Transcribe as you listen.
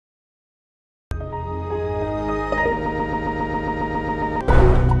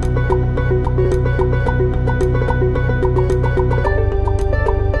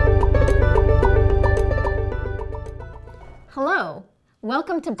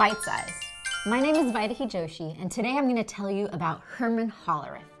Welcome to Byte Sized. My name is Byte Sized, and today I'm going to tell you about Herman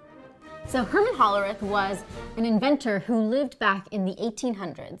Hollerith. So Herman Hollerith was an inventor who lived back in the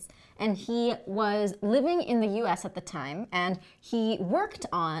 1800s, and he was living in the US at the time, and he worked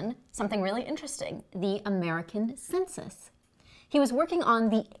on something really interesting, the American census. He was working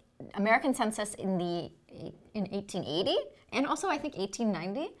on the American census in 1880 and also I think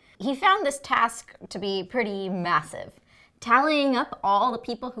 1890. He found this task to be pretty massive. Tallying up all the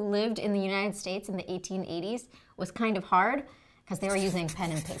people who lived in the United States in the 1880s was kind of hard because they were using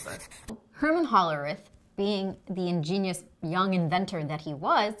pen and paper. Herman Hollerith, being the ingenious young inventor that he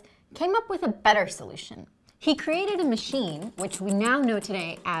was, came up with a better solution. He created a machine, which we now know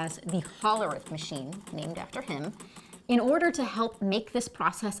today as the Hollerith machine, named after him, in order to help make this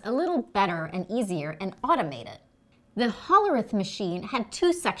process a little better and easier and automate it. The Hollerith machine had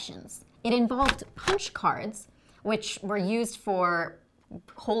two sections. It involved punch cards, which were used for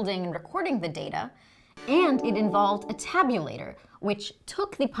holding and recording the data, and it involved a tabulator, which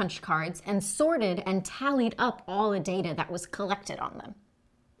took the punch cards and sorted and tallied up all the data that was collected on them.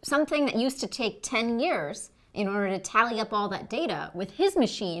 Something that used to take 10 years in order to tally up all that data with his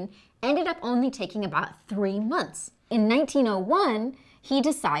machine ended up only taking about 3 months. In 1901, he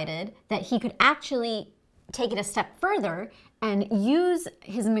decided that he could actually take it a step further and use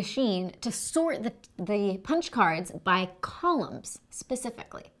his machine to sort the punch cards by columns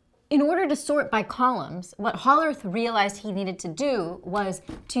specifically. In order to sort by columns, what Hollerith realized he needed to do was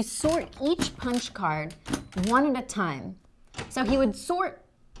to sort each punch card one at a time. So he would sort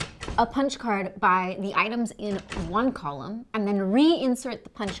a punch card by the items in one column and then reinsert the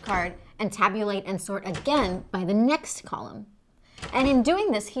punch card and tabulate and sort again by the next column. And in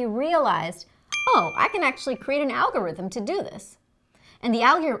doing this, he realized, oh, I can actually create an algorithm to do this. And the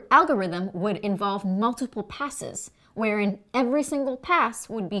algorithm would involve multiple passes, wherein every single pass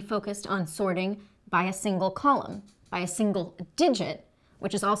would be focused on sorting by a single column, by a single digit,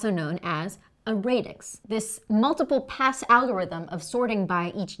 which is also known as a radix. This multiple pass algorithm of sorting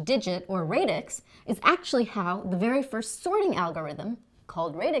by each digit, or radix, is actually how the very first sorting algorithm,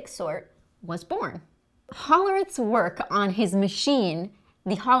 called radix sort, was born. Hollerith's work on his machine,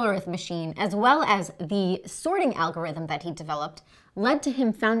 the Hollerith machine, as well as the sorting algorithm that he developed, led to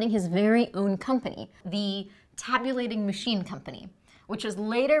him founding his very own company, the Tabulating Machine Company, which was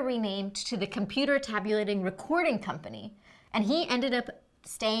later renamed to the Computer Tabulating Recording Company, and he ended up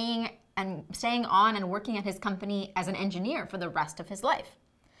staying on and working at his company as an engineer for the rest of his life.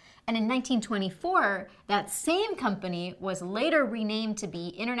 And in 1924, that same company was later renamed to be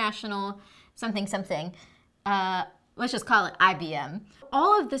International something something, let's just call it IBM.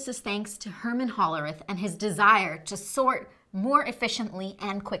 All of this is thanks to Herman Hollerith and his desire to sort more efficiently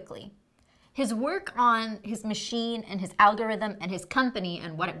and quickly. His work on his machine and his algorithm and his company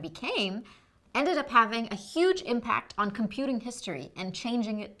and what it became ended up having a huge impact on computing history and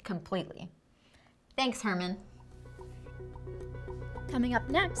changing it completely. Thanks, Herman. Coming up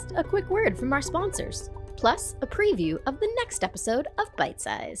next, a quick word from our sponsors, plus a preview of the next episode of Byte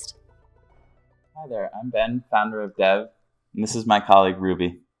Sized. Hi there, I'm Ben, founder of Dev, and this is my colleague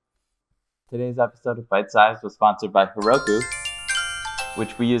Ruby. Today's episode of Byte Sized was sponsored by Heroku,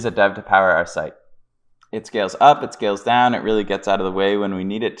 which we use at Dev to power our site. It scales up, it scales down, it really gets out of the way when we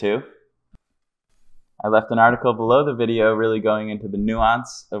need it to. I left an article below the video really going into the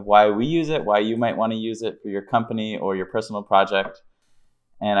nuance of why we use it, why you might want to use it for your company or your personal project,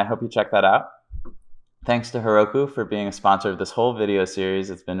 and I hope you check that out. Thanks to Heroku for being a sponsor of this whole video series.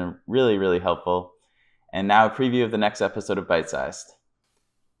 It's been really, really helpful. And now a preview of the next episode of Byte Sized.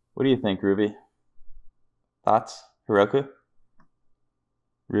 What do you think, Ruby? Thoughts? Heroku?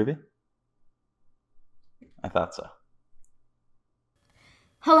 Ruby? I thought so.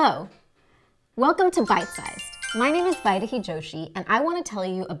 Hello. Welcome to Byte Sized. My name is Byte Sized, and I want to tell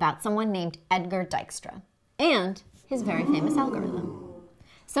you about someone named Edgar Dijkstra and his very famous algorithm.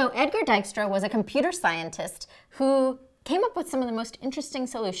 So Edgar Dijkstra was a computer scientist who came up with some of the most interesting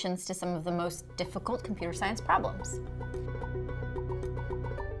solutions to some of the most difficult computer science problems.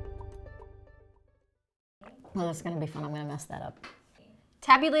 Well, this is going to be fun. I'm going to mess that up.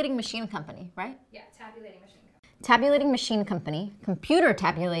 Tabulating Machine Company, right? Yeah, Tabulating Machine Company. Tabulating Machine Company. Computer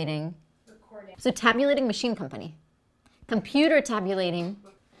tabulating. Recording. So Tabulating Machine Company. Computer tabulating.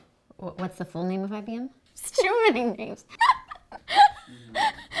 What's the full name of IBM? It's too many names.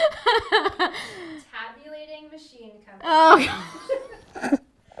 Tabulating Machine Company. Oh, God.